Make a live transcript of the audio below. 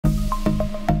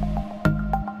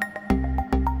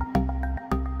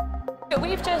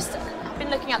we've just been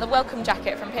looking at the Welcome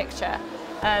jacket from Picture.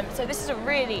 So this is a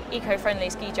really eco-friendly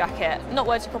ski jacket. Not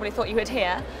words you probably thought you would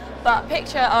hear, but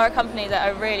Picture are a company that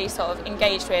are really sort of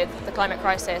engaged with the climate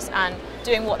crisis and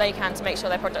doing what they can to make sure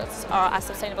their products are as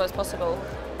sustainable as possible.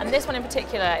 And this one in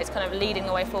particular is kind of leading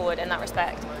the way forward in that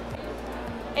respect.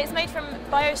 It's made from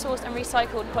biosourced and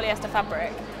recycled polyester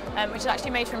fabric, which is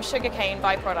actually made from sugarcane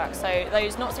byproducts, so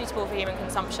those not suitable for human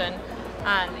consumption,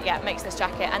 and yeah, it makes this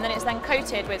jacket. And then it's then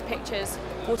coated with Picture's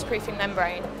waterproofing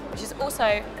membrane, which is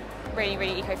also really,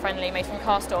 really eco-friendly, made from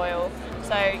cast oil.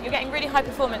 So you're getting really high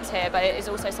performance here, but it is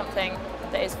also something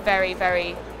that is very,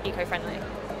 very eco-friendly.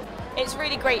 It's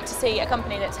really great to see a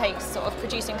company that takes sort of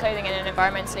producing clothing in an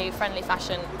environmentally friendly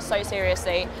fashion so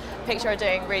seriously. Picture are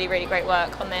doing really, really great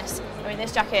work on this. I mean,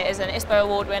 this jacket is an ISPO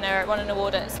award winner, it won an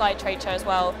award at Slide Trade Show as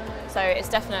well, so it's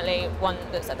definitely one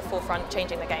that's at the forefront,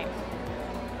 changing the game.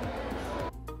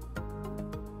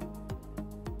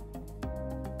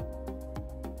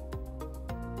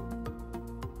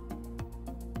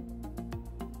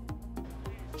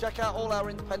 Check out all our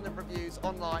independent reviews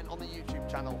online on the YouTube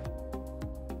channel.